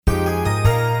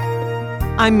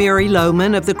I'm Mary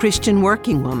Lohman of the Christian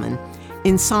Working Woman.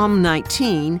 In Psalm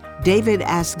 19, David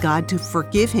asked God to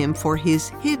forgive him for his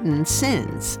hidden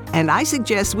sins. And I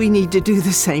suggest we need to do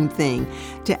the same thing,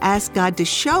 to ask God to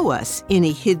show us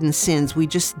any hidden sins we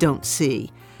just don't see.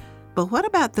 But what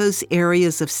about those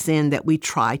areas of sin that we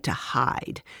try to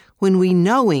hide? When we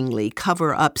knowingly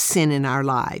cover up sin in our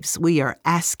lives, we are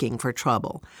asking for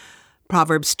trouble.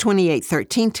 Proverbs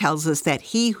 28:13 tells us that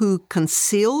he who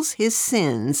conceals his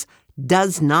sins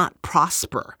does not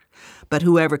prosper, but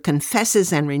whoever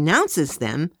confesses and renounces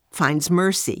them finds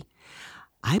mercy.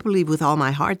 I believe with all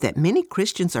my heart that many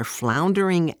Christians are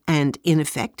floundering and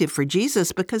ineffective for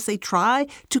Jesus because they try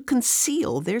to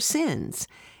conceal their sins.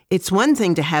 It's one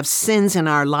thing to have sins in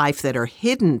our life that are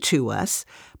hidden to us,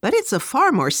 but it's a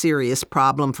far more serious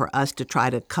problem for us to try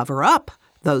to cover up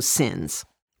those sins.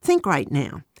 Think right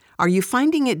now. Are you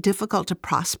finding it difficult to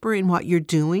prosper in what you're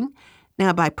doing?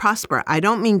 Now, by prosper, I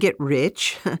don't mean get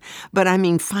rich, but I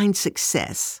mean find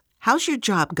success. How's your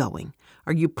job going?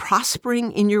 Are you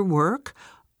prospering in your work?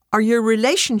 Are your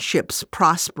relationships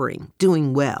prospering,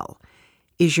 doing well?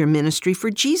 Is your ministry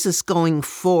for Jesus going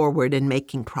forward and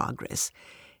making progress?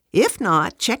 If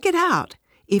not, check it out.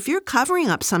 If you're covering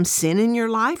up some sin in your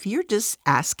life, you're just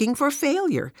asking for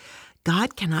failure.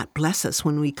 God cannot bless us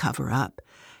when we cover up.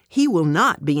 He will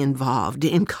not be involved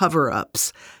in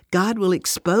cover-ups. God will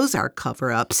expose our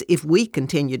cover-ups if we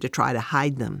continue to try to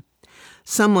hide them.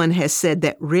 Someone has said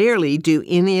that rarely do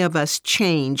any of us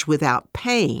change without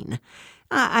pain.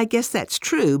 I guess that's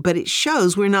true, but it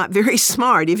shows we're not very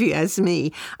smart, if you ask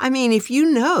me. I mean, if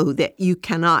you know that you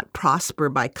cannot prosper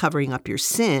by covering up your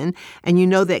sin, and you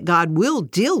know that God will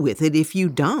deal with it if you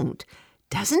don't,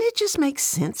 doesn't it just make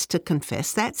sense to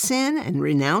confess that sin and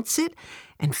renounce it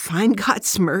and find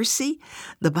God's mercy?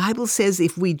 The Bible says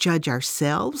if we judge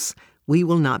ourselves, we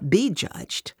will not be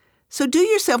judged. So do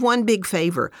yourself one big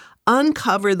favor.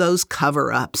 Uncover those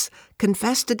cover-ups.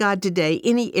 Confess to God today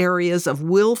any areas of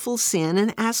willful sin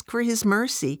and ask for His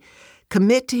mercy.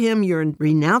 Commit to Him you're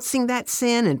renouncing that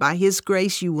sin, and by His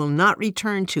grace you will not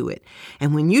return to it.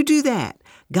 And when you do that,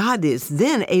 God is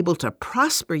then able to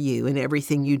prosper you in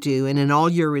everything you do and in all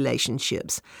your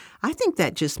relationships. I think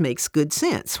that just makes good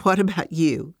sense. What about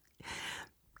you?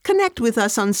 Connect with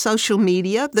us on social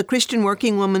media. The Christian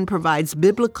Working Woman provides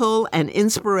biblical and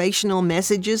inspirational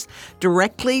messages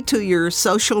directly to your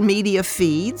social media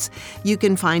feeds. You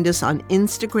can find us on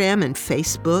Instagram and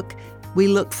Facebook. We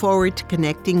look forward to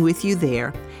connecting with you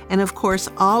there. And of course,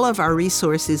 all of our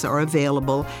resources are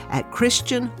available at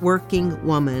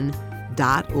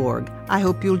christianworkingwoman.org. I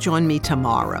hope you'll join me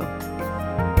tomorrow.